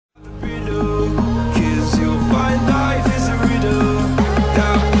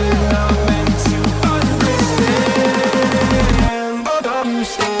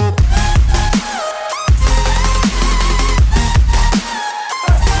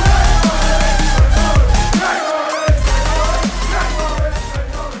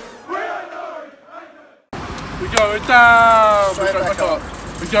going down. We're straight back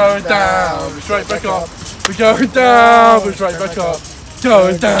up. We're going down. We're straight back up. We're going down. We're straight back up.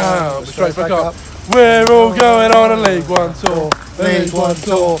 Going down. We're straight back up. We're all going on a League One tour. A League One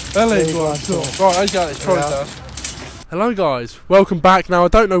tour. A League One tour. Right, let's go. Let's trolley first. Hello guys, welcome back. Now I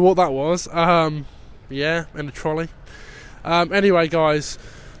don't know what that was. Yeah, in a trolley. Anyway guys,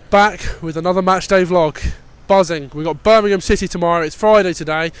 back with another match day vlog. Buzzing. We've got Birmingham City tomorrow. It's Friday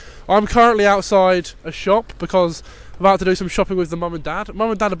today. I'm currently outside a shop because I'm about to do some shopping with the mum and dad. Mum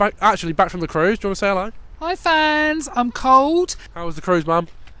and dad are actually back from the cruise. Do you want to say hello? Hi fans, I'm cold. How was the cruise, mum?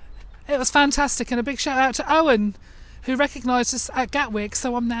 It was fantastic, and a big shout out to Owen, who recognised us at Gatwick,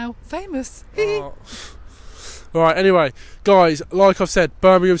 so I'm now famous. Oh. Alright, anyway, guys, like I've said,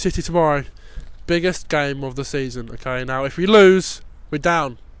 Birmingham City tomorrow. Biggest game of the season, okay? Now, if we lose, we're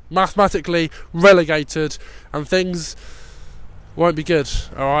down. Mathematically relegated, and things won't be good,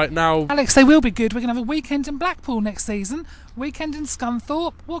 alright? Now, Alex, they will be good. We're going to have a weekend in Blackpool next season, weekend in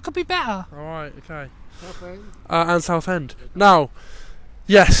Scunthorpe. What could be better? Alright, okay. And Southend. Now,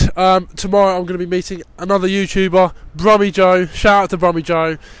 yes, tomorrow I'm going to be meeting another YouTuber, Brummy Joe. Shout out to Brummy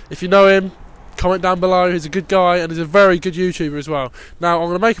Joe. If you know him, comment down below. He's a good guy and he's a very good YouTuber as well. Now I'm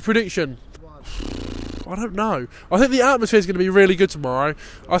going to make a prediction. I don't know. I think the atmosphere is going to be really good tomorrow.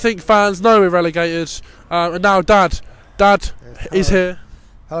 I think fans know we're relegated. And now Dad is here.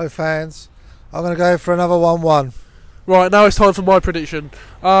 Hello fans. I'm going to go for another 1-1. Right, now it's time for my prediction.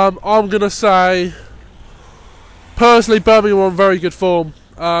 I'm going to say, personally, Birmingham are on very good form.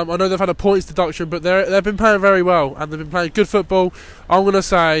 I know they've had a points deduction, but they've been playing very well and they've been playing good football. I'm going to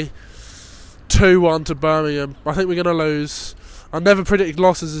say 2-1 to Birmingham. I think we're going to lose. I never predicted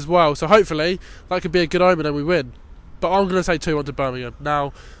losses as well, so hopefully that could be a good omen and we win. But I'm going to say 2-1 to Birmingham.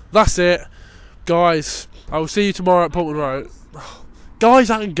 Now, that's it. Guys, I will see you tomorrow at Portman Road. Guys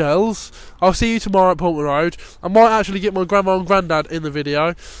and girls, I'll see you tomorrow at Portman Road. I might actually get my grandma and granddad in the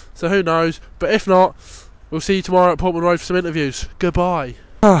video, so who knows. But if not, we'll see you tomorrow at Portman Road for some interviews. Goodbye.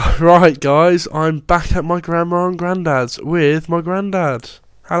 Right, guys, I'm back at my grandma and granddad's with my granddad.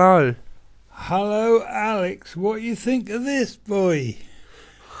 Hello. Hello, Alex. What you think of this, boy?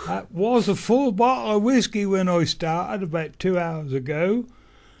 That was a full bottle of whiskey when I started about 2 hours ago,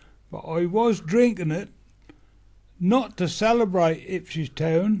 but I was drinking it not to celebrate Ipswich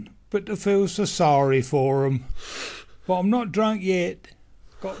Town, but to feel so sorry for them. But I'm not drunk yet.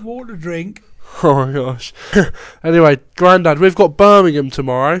 Got more to drink. Oh my gosh. Anyway, Grandad, we've got Birmingham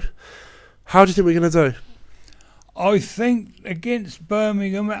tomorrow. How do you think we're going to do? I think against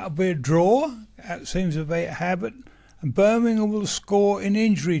Birmingham that'll be a draw. That seems to be a habit. And Birmingham will score in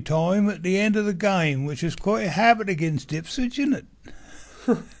injury time at the end of the game, which is quite a habit against Ipswich, isn't it?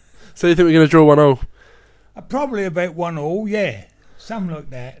 So you think we're going to draw 1-0? Probably about 1-1, yeah. Something like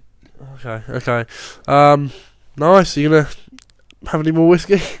that. Okay. Nice. Are you going to have any more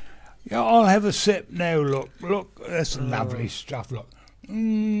whiskey? Yeah, I'll have a sip now, look, that's lovely stuff, look.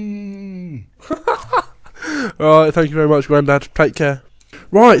 Alright, thank you very much, Grandad. Take care.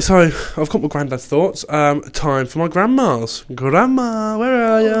 Right, so I've got my granddad's thoughts. Time for my grandma's. Grandma,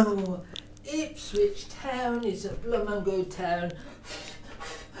 where are you? Oh, Ipswich Town is a bloomin' good town.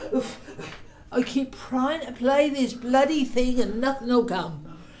 I keep trying to play this bloody thing and nothing will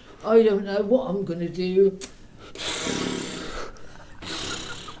come. I don't know what I'm going to do.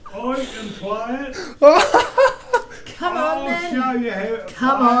 I can play it. Come on then. I'll show you how to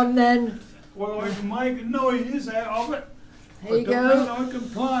Come play on it. then. Well, I can make noises out of it. Here you I don't think go. I can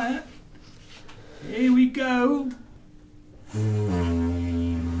play it. Here we go.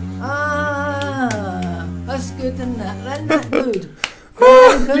 Ah, that's good and that. That's good.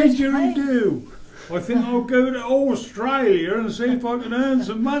 Didgeridoo. I think I'll go to Australia and see if I can earn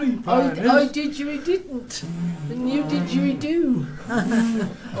some money playing I this. didgerididn't. And you didgeridoo.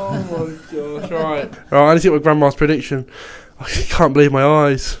 Oh my gosh, right, I need to get my grandma's prediction. I can't believe my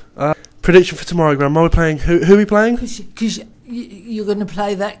eyes. Prediction for tomorrow, Grandma. We're playing. Who are we playing? Because you're going to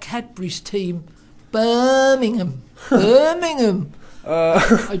play that Cadbury's team. Birmingham. Birmingham.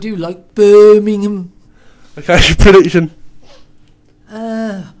 I do like Birmingham. Okay, prediction.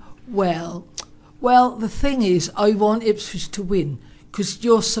 Well, the thing is, I want Ipswich to win because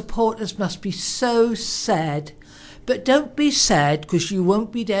your supporters must be so sad. But don't be sad because you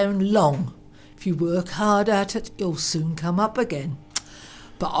won't be down long. If you work hard at it, you'll soon come up again.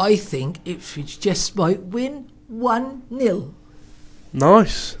 But I think Ipswich just might win 1-0.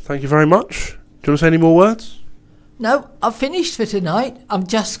 Nice. Thank you very much. Do you want to say any more words? No, I've finished for tonight. I've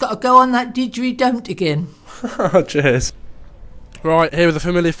just got to go on that didgeridoo again. Cheers. Right, here with a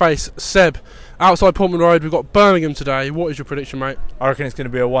familiar face, Seb. Outside Portman Road, we've got Birmingham today. What is your prediction, mate? I reckon it's going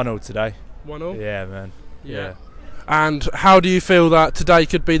to be a 1-0 today. 1-0? Yeah, man. Yeah. And how do you feel that today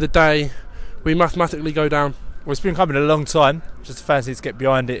could be the day we mathematically go down? Well, it's been coming a long time. Just fancy to get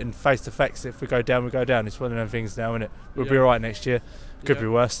behind it and face the facts. If we go down, we go down. It's one of them things now, isn't it? We'll be alright next year. Could be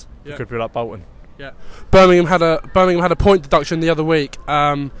worse. It could be like Bolton. Yeah. Birmingham had a point deduction the other week,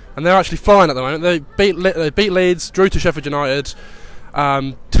 and they're actually flying at the moment. They beat Leeds, drew to Sheffield United.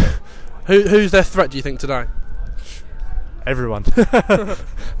 Who's their threat, do you think, today? Everyone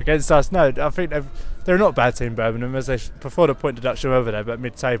against us. No, I think they're not a bad team, Birmingham, as they before the point deduction over there, but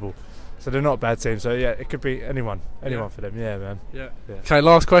mid-table. So they're not a bad team. So yeah, it could be anyone for them. Yeah, man. Yeah. Okay,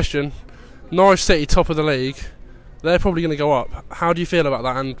 last question. Norwich City, top of the league. They're probably going to go up. How do you feel about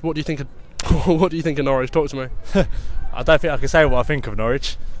that? And what do you think of Norwich? Talk to me. I don't think I can say what I think of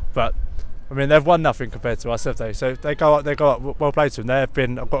Norwich, but I mean they've won nothing compared to us, have they? So they go up. They go up. Well played to them. They've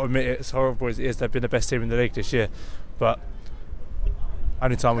been. I've got to admit, it's horrible as it is. They've been the best team in the league this year, but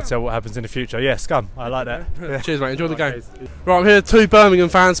only time will tell what happens in the future. Yeah, scum. I like that. Yeah. Cheers, mate. Enjoy the game. Right, I'm here with two Birmingham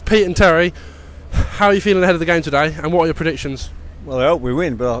fans, Pete and Terry. How are you feeling ahead of the game today, and what are your predictions? Well, I hope we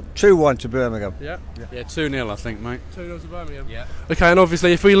win, but 2-1 to Birmingham. Yeah, 2-0 I think, mate. 2-0 to Birmingham? Yeah. Okay, and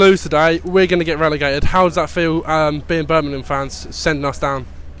obviously if we lose today, we're going to get relegated. How does that feel, being Birmingham fans, sending us down?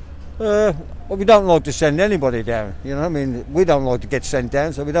 Well, we don't like to send anybody down, you know. I mean, we don't like to get sent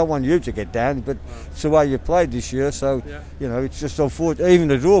down, so we don't want you to get down, but it's the way you played this year, so, you know, it's just unfortunate. Even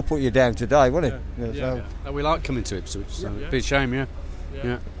the draw put you down today, wasn't it? So. And we like coming to Ipswich, so it'd be a shame,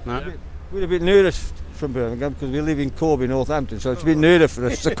 No. We're a bit nervous from Birmingham because we live in Corby, Northampton, so it's a bit nervous for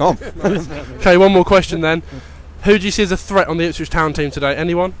us to come. Okay, one more question then. Who do you see as a threat on the Ipswich Town team today?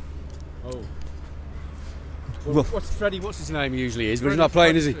 Anyone? Well, what's his name usually is, but he's not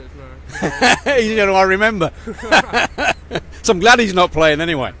playing, is he? He's the only one I remember. So I'm glad he's not playing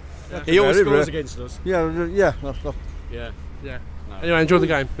anyway. He always scores against us. Yeah. Anyway, enjoy the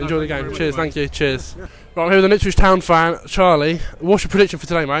game. Enjoy the game. Cheers, thank you. Cheers. Right, I'm here with an Ipswich Town fan, Charlie. What's your prediction for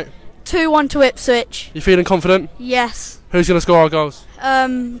today, mate? 2-1 to Ipswich. You feeling confident? Yes. Who's going to score our goals?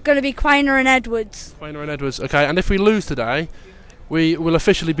 Going to be Quainer and Edwards. Quainer and Edwards. Okay, and if we lose today, we will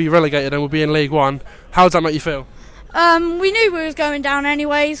officially be relegated and we'll be in League One. How does that make you feel? We knew we was going down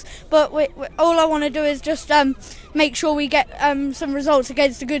anyways, but all I want to do is just make sure we get some results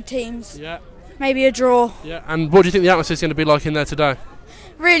against the good teams. Yeah. Maybe a draw. Yeah. And what do you think the atmosphere is going to be like in there today?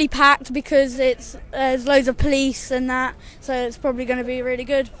 Really packed because there's loads of police and that, so it's probably going to be really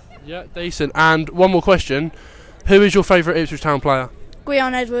good. Yeah, decent. And one more question. Who is your favourite Ipswich Town player?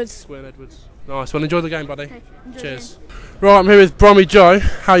 Gwion Edwards. Gwion Edwards. Nice. Well, enjoy the game, buddy. Okay, cheers. Right, I'm here with Brommy Joe.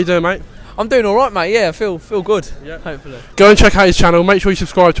 How you doing, mate? I'm doing all right, mate. Yeah, I feel good. Yeah. Hopefully. Go and check out his channel. Make sure you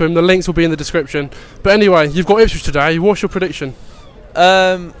subscribe to him. The links will be in the description. But anyway, you've got Ipswich today. What's your prediction?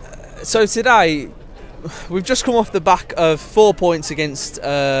 So today, we've just come off the back of 4 points against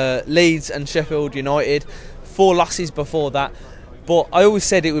Leeds and Sheffield United. 4 losses before that. But I always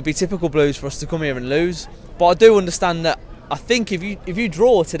said it would be typical Blues for us to come here and lose. But I do understand that. I think if you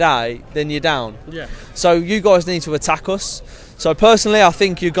draw today, then you're down. Yeah. So you guys need to attack us. So personally, I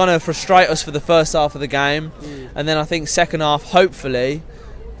think you're going to frustrate us for the first half of the game, and then I think second half, hopefully,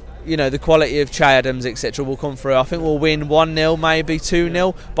 you know, the quality of Che Adams, etc., will come through. I think we'll win 1-0, maybe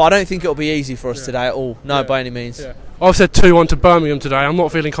 2-0, but I don't think it'll be easy for us today at all. No, by any means. Yeah. I've said 2-1 to Birmingham today. I'm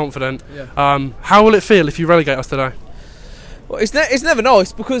not feeling confident. Yeah. How will it feel if you relegate us today? Well, it's never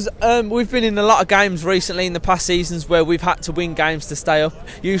nice because we've been in a lot of games recently in the past seasons where we've had to win games to stay up.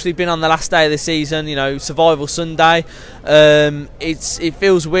 Usually been on the last day of the season, you know, Survival Sunday. It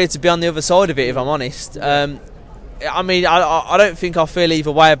feels weird to be on the other side of it, if I'm honest. I mean, I don't think I feel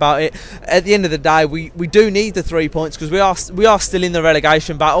either way about it. At the end of the day, we do need the 3 points because we are still in the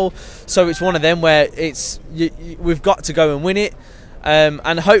relegation battle. So it's one of them where we've got to go and win it.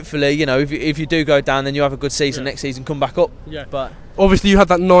 And hopefully, you know, if you do go down, then you have a good season next season, come back up. Yeah. But obviously, you had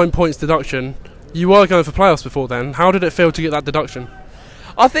that 9 points deduction. You were going for playoffs before then. How did it feel to get that deduction?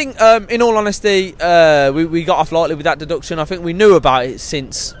 I think, in all honesty, we got off lightly with that deduction. I think we knew about it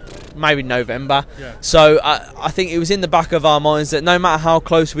since maybe November. Yeah. So I think it was in the back of our minds that no matter how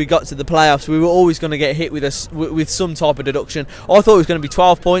close we got to the playoffs, we were always going to get hit with some type of deduction. I thought it was going to be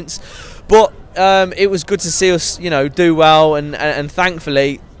 12 points, but it was good to see us, you know, do well, and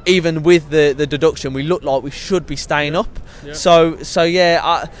thankfully, even with the deduction, we looked like we should be staying up. Yeah. So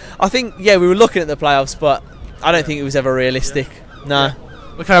yeah, I think we were looking at the playoffs, but I don't think it was ever realistic. Yeah. No. Yeah.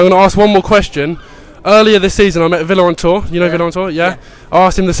 Okay, I'm going to ask one more question. Earlier this season, I met Villa on tour. You know Villa on tour? Yeah. I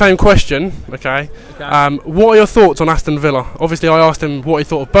asked him the same question. Okay. What are your thoughts on Aston Villa? Obviously, I asked him what he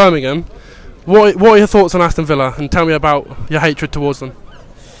thought of Birmingham. What are your thoughts on Aston Villa? And tell me about your hatred towards them.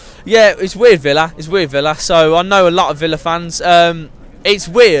 Yeah, it's weird Villa. So I know a lot of Villa fans. It's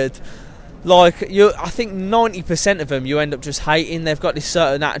weird like I think 90% of them you end up just hating. They've got this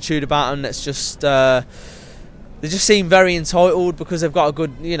certain attitude about them that's just they just seem very entitled because they've got a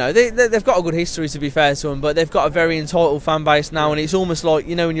good, you know, they've got a good history, to be fair to them, but they've got a very entitled fan base now, and it's almost like,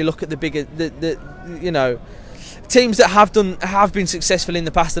 you know, when you look at the bigger, you know, teams that have been successful in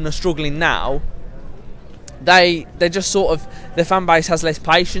the past and are struggling now, they just sort of, their fan base has less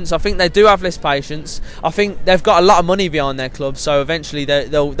patience. I think they do have less patience. I think they've got a lot of money behind their club, so eventually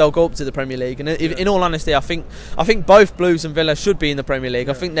they'll go up to the Premier League. And in all honesty, I think both Blues and Villa should be in the Premier League.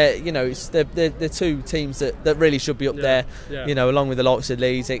 I think they're, you know, they're two teams that really should be up there, you know, along with the likes of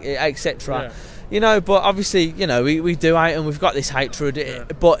Leeds, etc. You know, but obviously, you know, we do hate and we've got this hatred,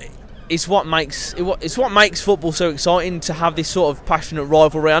 but it's what makes football so exciting, to have this sort of passionate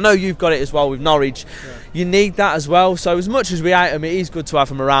rivalry. I know you've got it as well with Norwich. You need that as well. So as much as we hate them, it is good to have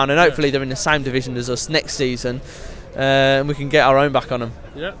them around, and hopefully they're in the same division as us next season, and we can get our own back on them.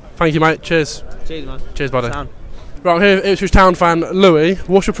 Yeah. Thank you, mate. Cheers. Cheers, man. Cheers, buddy. Sound. Right, I'm here, Ipswich Town fan Louis.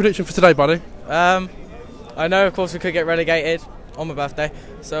 What's your prediction for today, buddy? I know, of course, we could get relegated on my birthday.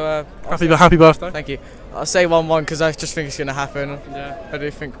 So happy birthday. Thank you. I'll say 1-1 because I just think it's going to happen. Yeah. I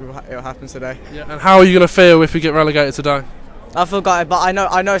do think it'll happen today. Yeah. And how are you going to feel if we get relegated today? I feel gutted, but I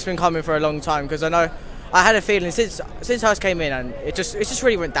know it's been coming for a long time, because I had a feeling since Hurst came in, and it just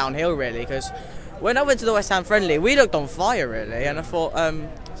really went downhill, really. Because when I went to the West Ham friendly, we looked on fire, really, and I thought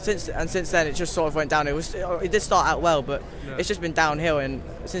since then it just sort of went downhill. It did start out well, but it's just been downhill. And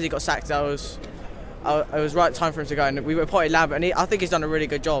since he got sacked, it was right time for him to go, and we appointed Lambert, and I think he's done a really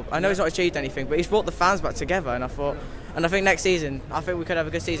good job. I know he's not achieved anything, but he's brought the fans back together, and I think next season, I think we could have a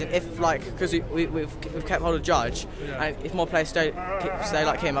good season if, like, because we've kept hold of Judge, and if more players stay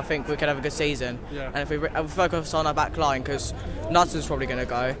like him, I think we could have a good season. And if we focus on our back line, because Nutson's probably going to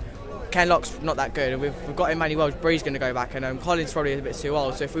go, Ken Lock's not that good, and we've got Emmanuel Bree's going to go back, and Collins probably a bit too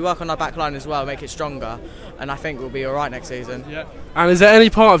old. So if we work on our back line as well, make it stronger, and I think we'll be all right next season. Yeah. And is there any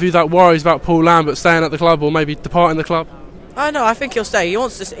part of you that worries about Paul Lambert staying at the club, or maybe departing the club? No, I think he'll stay. He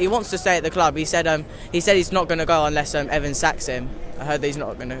wants to stay at the club. He said he's not going to go unless Evans sacks him. I heard that he's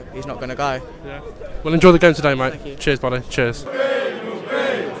not going to go. Yeah. Well, enjoy the game today, mate. Thank you. Cheers, buddy. Cheers.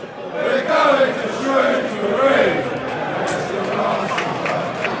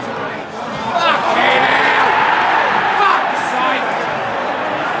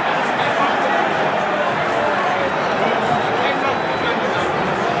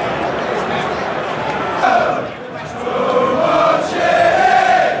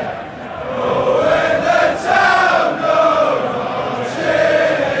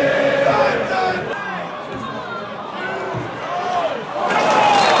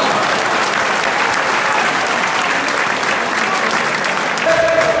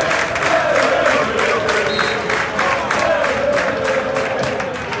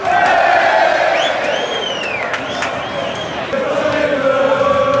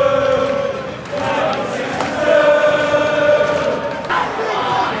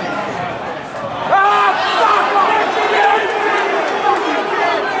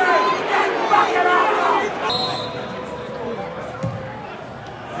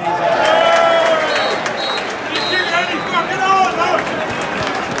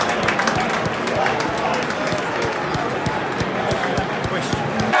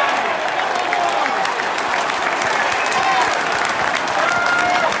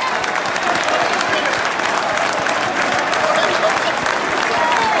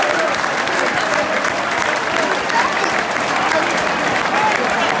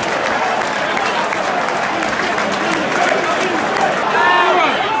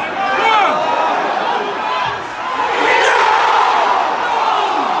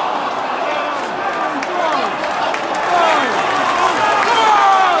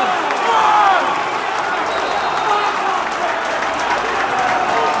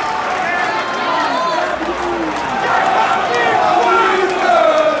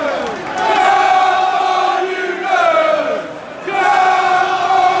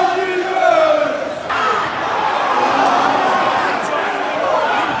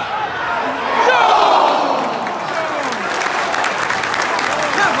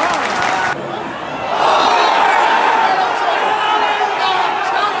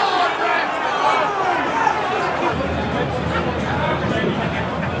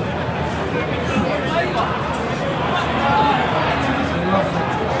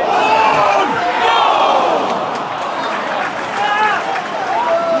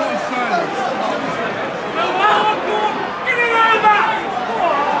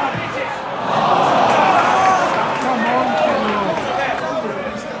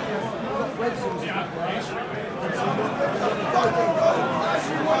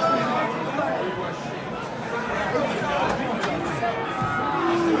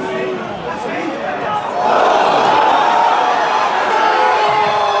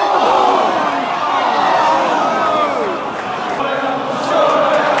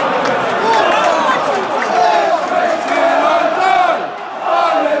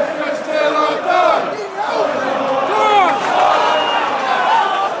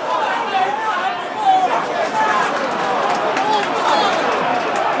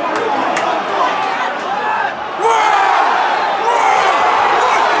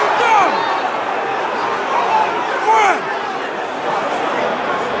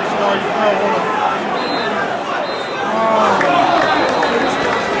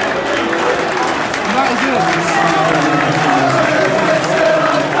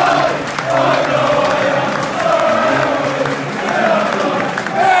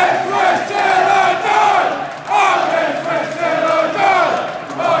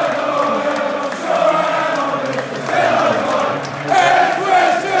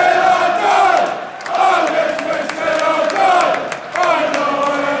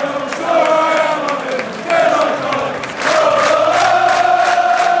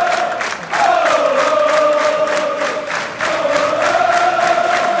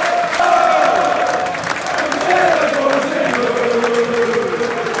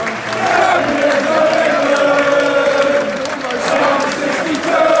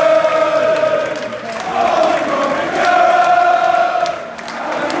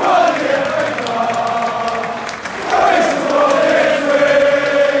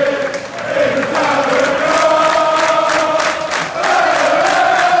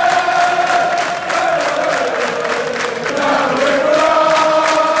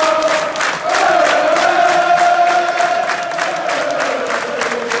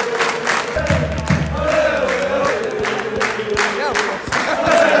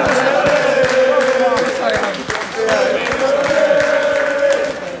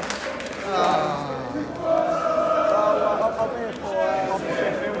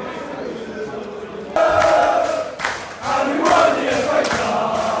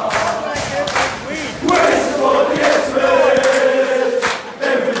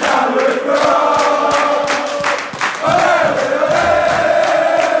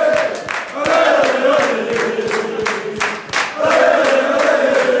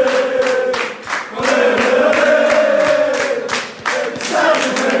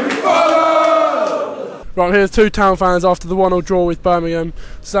 Right, here's two Town fans after the 1-1 draw with Birmingham,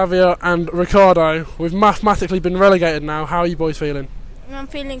 Xavier and Ricardo. We've mathematically been relegated now. How are you boys feeling? I'm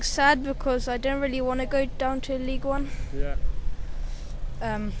feeling sad because I don't really want to go down to League One. Yeah.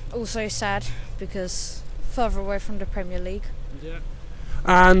 Also sad because further away from the Premier League. Yeah.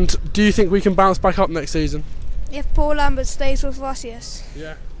 And do you think we can bounce back up next season? If Paul Lambert stays with us, yes.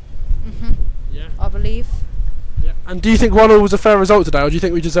 Yeah. Yeah. I believe. Yeah. And do you think 1-1 was a fair result today, or do you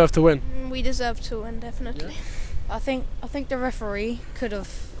think we deserve to win? We deserve to win, definitely. Yeah. I think the referee could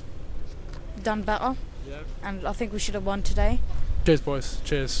have done better. Yeah. And I think we should have won today. Cheers, boys.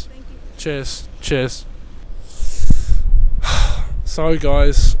 Cheers. Thank you. Cheers. Cheers. So,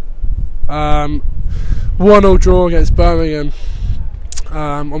 guys, 1-1 draw against Birmingham.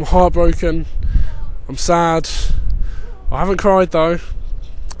 I'm heartbroken. I'm sad. I haven't cried though.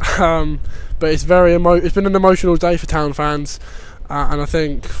 But it's it's been an emotional day for Town fans, and I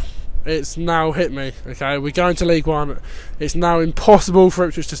think it's now hit me. Okay, we're going to League One. It's now impossible for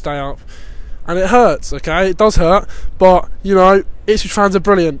Ipswich to stay up, and it hurts. Okay, it does hurt, but you know, Ipswich fans are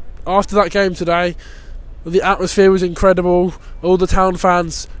brilliant. After that game today, the atmosphere was incredible. All the Town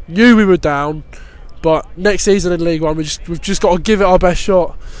fans knew we were down, but next season in League One, we've just got to give it our best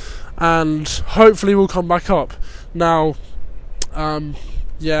shot, and hopefully we'll come back up. Now,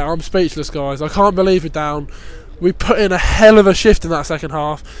 yeah, I'm speechless, guys. I can't believe we're down. We put in a hell of a shift in that second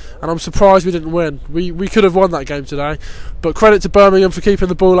half, and I'm surprised we didn't win. We could have won that game today, but credit to Birmingham for keeping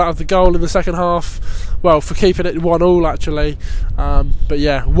the ball out of the goal in the second half. Well, for keeping it 1-1 actually. But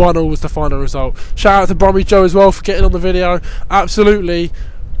yeah, 1-1 was the final result. Shout out to Brommy Joe as well for getting on the video. Absolutely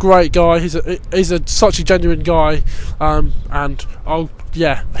great guy. He's such a genuine guy, and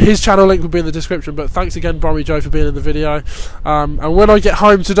yeah, his channel link will be in the description. But thanks again, Brommy Joe, for being in the video. And when I get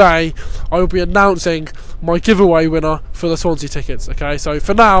home today, I will be announcing my giveaway winner for the Swansea tickets. Okay, so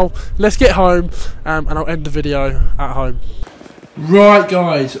for now, let's get home, and I'll end the video at home. Right,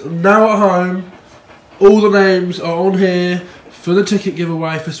 guys, now at home, all the names are on here for the ticket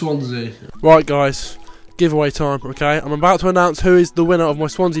giveaway for Swansea. Right, guys, giveaway time. Okay, I'm about to announce who is the winner of my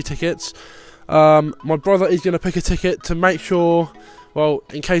Swansea tickets. My brother is going to pick a ticket to make sure, well,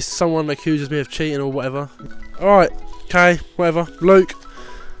 in case someone accuses me of cheating or whatever. Alright, okay, whatever. Luke,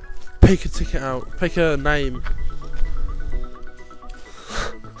 pick a ticket out. Pick a name.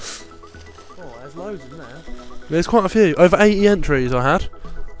 Oh, there's loads in there. There's quite a few. Over 80 entries I had.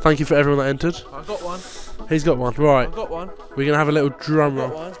 Thank you for everyone that entered. I've got one. He's got one. Right. I've got one. We're going to have a little drum roll.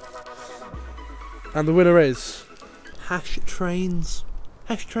 One. And the winner is... Hash trains.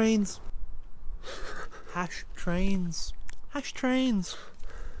 Hash trains. Hash trains. Hash trains.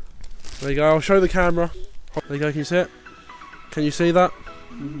 There you go, I'll show the camera. There you go, can you see it? Can you see that?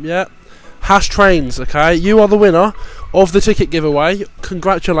 Yeah. Hash trains, okay? You are the winner of the ticket giveaway.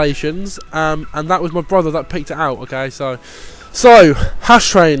 Congratulations. And that was my brother that picked it out, okay? So So, Hash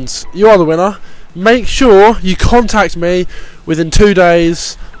Trains, you are the winner. Make sure you contact me within 2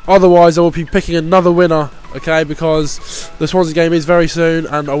 days, otherwise I will be picking another winner, okay, because the Swansea game is very soon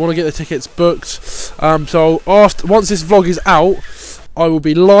and I want to get the tickets booked. So once this vlog is out, I will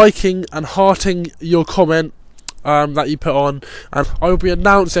be liking and hearting your comment that you put on, and I will be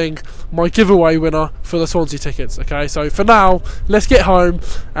announcing my giveaway winner for the Swansea tickets, okay. So for now, let's get home,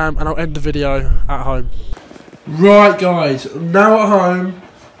 and I'll end the video at home. Right guys, now at home,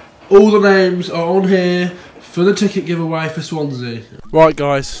 all the names are on here for the ticket giveaway for Swansea. Right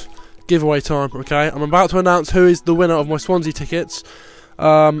guys, giveaway time, okay. I'm about to announce who is the winner of my Swansea tickets.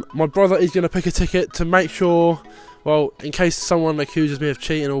 My brother is going to pick a ticket to make sure, well, in case someone accuses me of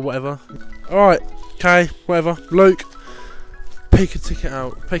cheating or whatever. Alright, okay, whatever. Luke, pick a ticket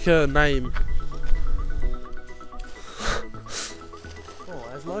out. Pick a name. Oh,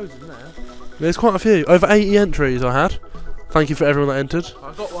 there's loads in there. There's quite a few. Over 80 entries I had. Thank you for everyone that entered.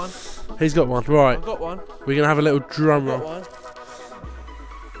 I've got one. He's got one. Right. I've got one. We're going to have a little drum roll. One.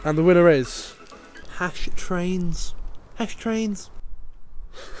 And the winner is... Hash Trains. Hash Trains.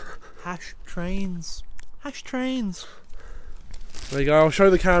 Hash Trains. Hash Trains. There you go. I'll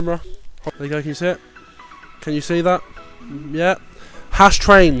show the camera. There you go. Can you see it? Can you see that? Yeah. Hash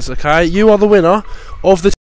Trains, okay. You are the winner of the